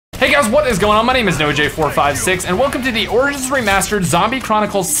Hey guys, what is going on? My name is NoahJ456 and welcome to the Origins Remastered Zombie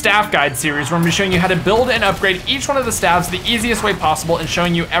Chronicles Staff Guide series, where I'm going to be showing you how to build and upgrade each one of the staffs the easiest way possible and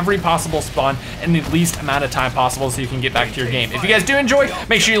showing you every possible spawn in the least amount of time possible so you can get back to your game. If you guys do enjoy,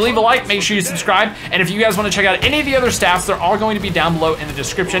 make sure you leave a like, make sure you subscribe, and if you guys want to check out any of the other staffs, they're all going to be down below in the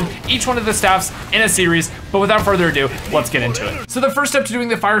description. Each one of the staffs in a series, but without further ado, let's get into it. So the first step to doing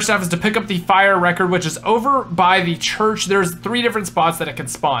the fire staff is to pick up the fire record, which is over by the church. There's 3 different spots that it can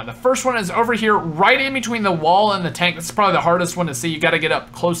spawn. The first one is over here, right in between the wall and the tank. This is probably the hardest one to see. You got to get up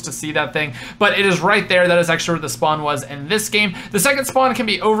close to see that thing, but it is right there. That is actually where the spawn was in this game. The second spawn can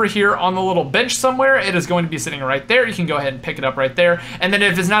be over here on the little bench somewhere. It is going to be sitting right there. You can go ahead and pick it up right there. And then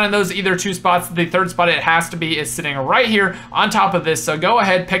if it's not in those either 2 spots, the third spot it has to be is sitting right here on top of this. So go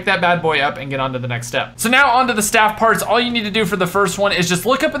ahead, pick that bad boy up and get on to the next step. So now onto the staff parts. All you need to do for the first one is just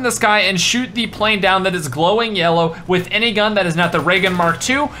look up in the sky and shoot the plane down that is glowing yellow with any gun that is not the ray gun Mark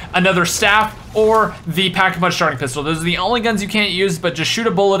II, another staff, or the pack-a-punch starting pistol. Those are the only guns you can't use, but just shoot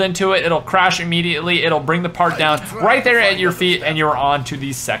a bullet into it. It'll crash immediately. It'll bring the part down right there at your feet, and you're on to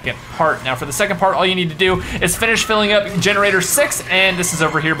the second part. Now for the second part, all you need to do is finish filling up generator 6, and this is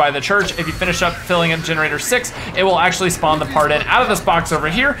over here by the church. If you finish up filling up generator 6, it will actually spawn the part in out of this box over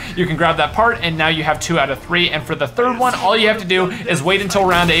here. You can grab that part, and now you have 2 out of 3. And for the third one, all you have to do is wait until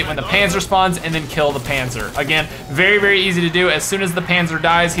round 8 when the Panzer spawns, and then kill the Panzer. Again, very, very easy to do. As soon as the Panzer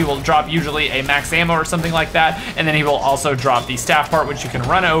dies, he will drop usually a max ammo or something like that, and then he will also drop the staff part, which you can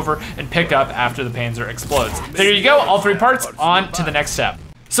run over and pick up after the Panzer explodes. There you go, all 3 parts, on to the next step.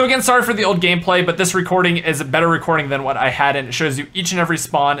 So again, sorry for the old gameplay, but this recording is a better recording than what I had, and it shows you each and every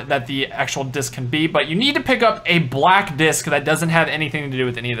spawn that the actual disc can be, but you need to pick up a black disc that doesn't have anything to do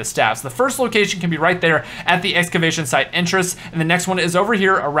with any of the staffs. The first location can be right there at the excavation site entrance, and the next one is over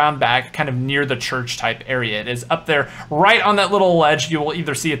here around back, kind of near the church type area. It is up there, right on that little ledge. You will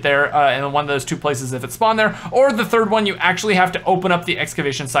either see it there in one of those 2 places if it spawned there, or the third one you actually have to open up the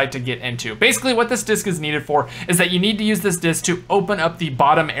excavation site to get into. Basically what this disc is needed for is that you need to use this disc to open up the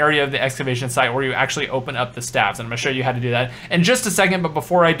bottom area of the excavation site where you actually open up the staffs, and I'm going to show you how to do that in just a second. But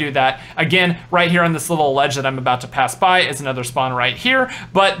before I do that, again, right here on this little ledge that I'm about to pass by is another spawn right here,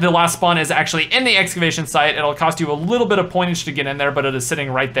 but the last spawn is actually in the excavation site. It'll cost you a little bit of pointage to get in there, but it is sitting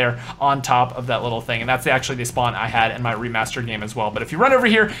right there on top of that little thing, and that's actually the spawn I had in my remastered game as well. But if you run over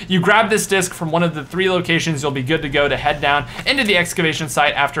here, you grab this disc from one of the 3 locations, you'll be good to go to head down into the excavation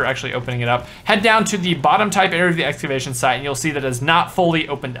site after actually opening it up. Head down to the bottom type area of the excavation site, and you'll see that it is not fully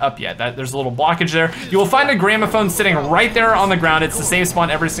opened up yet. There's a little blockage there. You will find a gramophone sitting right there on the ground. It's the same spawn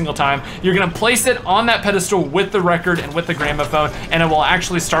every single time. You're gonna place it on that pedestal with the record and with the gramophone, and it will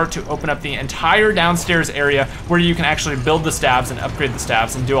actually start to open up the entire downstairs area where you can actually build the staffs and upgrade the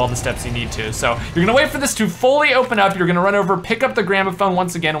staffs and do all the steps you need to. So you're gonna wait for this to fully open up. You're gonna run over, pick up the gramophone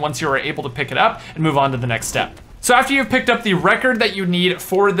once again once you are able to pick it up, and move on to the next step. So after you've picked up the record that you need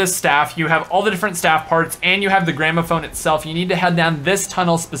for this staff, you have all the different staff parts, and you have the gramophone itself, you need to head down this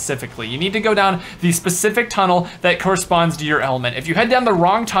tunnel specifically. You need to go down the specific tunnel that corresponds to your element. If you head down the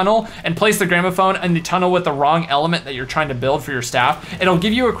wrong tunnel and place the gramophone in the tunnel with the wrong element that you're trying to build for your staff, it'll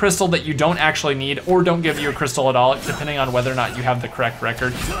give you a crystal that you don't actually need, or don't give you a crystal at all, depending on whether or not you have the correct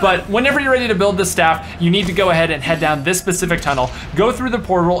record. But whenever you're ready to build this staff, you need to go ahead and head down this specific tunnel, go through the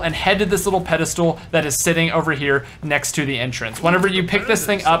portal, and head to this little pedestal that is sitting over here next to the entrance. Whenever you pick this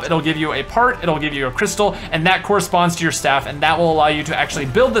thing up, it'll give you a part, it'll give you a crystal, and that corresponds to your staff, and that will allow you to actually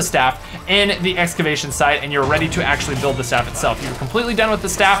build the staff in the excavation site, and you're ready to actually build the staff itself. You're completely done with the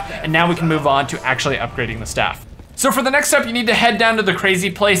staff, and now we can move on to actually upgrading the staff. So for the next step, you need to head down to the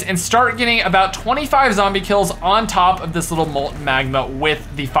crazy place and start getting about 25 zombie kills on top of this little molten magma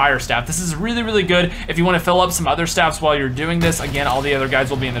with the fire staff. This is really, really good if you want to fill up some other staffs while you're doing this. Again, all the other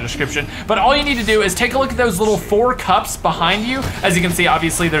guides will be in the description. But all you need to do is take a look at those little 4 cups behind you. As you can see,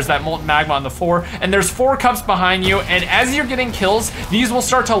 obviously, there's that molten magma on the floor, and there's 4 cups behind you. And as you're getting kills, these will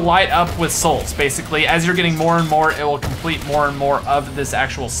start to light up with souls. Basically, as you're getting more and more, it will complete more and more of this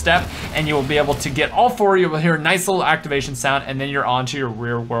actual step, and you will be able to get all 4. You will hear a nice little activation sound, and then you're on to your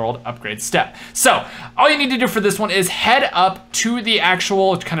rear world upgrade step. So all you need to do for this one is head up to the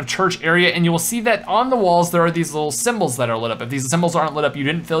actual kind of church area, and you will see that on the walls there are these little symbols that are lit up. If these symbols aren't lit up, you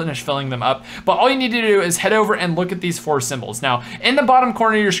didn't finish filling them up, but all you need to do is head over and look at these 4 symbols. Now in the bottom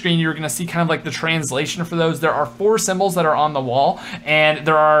corner of your screen, you're going to see kind of like the translation for those. There are 4 symbols that are on the wall, and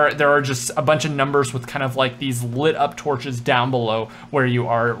there are just a bunch of numbers with kind of like these lit up torches down below where you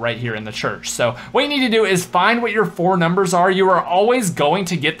are right here in the church. So what you need to do is find what your your 4 numbers are, you are always going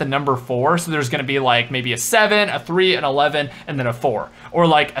to get the number 4. So there's gonna be like maybe a 7, a 3, an 11, and then a 4. Or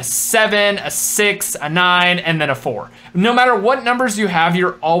like a 7, a 6, a 9, and then a 4. No matter what numbers you have,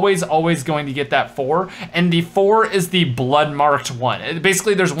 you're always going to get that 4. And the 4 is the blood marked one.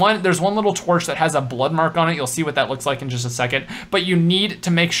 Basically, there's one little torch that has a blood mark on it. You'll see what that looks like in just a second. But you need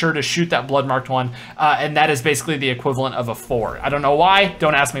to make sure to shoot that blood marked one, and that is basically the equivalent of a 4. I don't know why,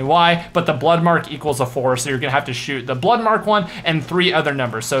 don't ask me why, but the blood mark equals a 4, so you're gonna have to shoot the blood mark one and 3 other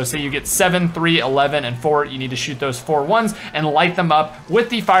numbers. So say you get 7, 3, 11, and 4, you need to shoot those 4 ones and light them up with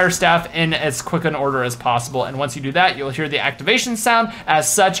the fire staff in as quick an order as possible. And once you do that, you'll hear the activation sound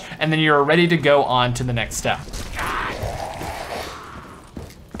as such, and then you're ready to go on to the next step. I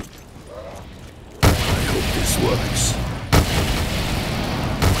hope this works.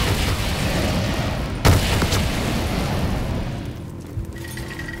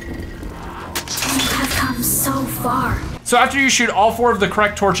 You have come so far. So after you shoot all 4 of the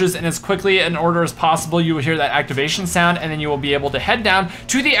correct torches in as quickly in order as possible, you will hear that activation sound, and then you will be able to head down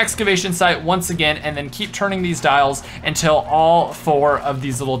to the excavation site once again, and then keep turning these dials until all 4 of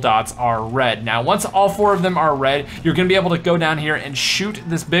these little dots are red. Now, once all 4 of them are red, you're gonna be able to go down here and shoot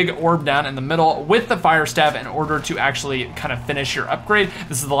this big orb down in the middle with the fire staff in order to actually kind of finish your upgrade.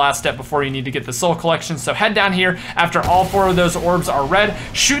 This is the last step before you need to get the soul collection. So head down here after all 4 of those orbs are red,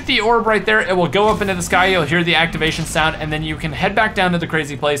 shoot the orb right there. It will go up into the sky. You'll hear the activation sound, and then you can head back down to the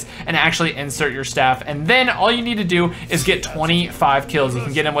crazy place and actually insert your staff. And then all you need to do is get 25 kills. You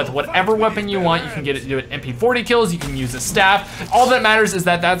can get them with whatever weapon you want. You can get it to do it MP40 kills. You can use a staff. All that matters is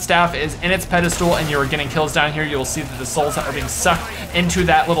that that staff is in its pedestal and you're getting kills down here. You'll see that the souls are being sucked into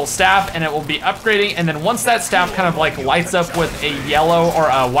that little staff, and it will be upgrading. And then once that staff kind of like lights up with a yellow or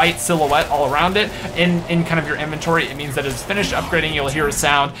a white silhouette all around it in kind of your inventory, it means that it's finished upgrading. You'll hear a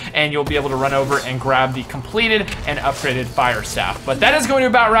sound and you'll be able to run over and grab the completed and upgraded fire staff. But that is going to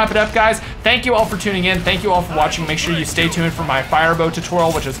about wrap it up, guys. Thank you all for tuning in. Thank you all for watching. Make sure you stay tuned for my firebow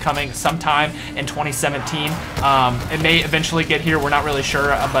tutorial, which is coming sometime in 2017. It may eventually get here. We're not really sure,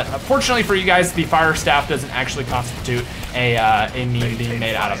 but fortunately for you guys, the fire staff doesn't actually constitute a meme being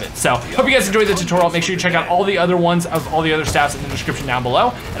made out of it. So hope you guys enjoyed the tutorial. Make sure you check out all the other ones of all the other staffs in the description down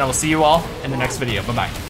below, and I will see you all in the next video. Bye-bye.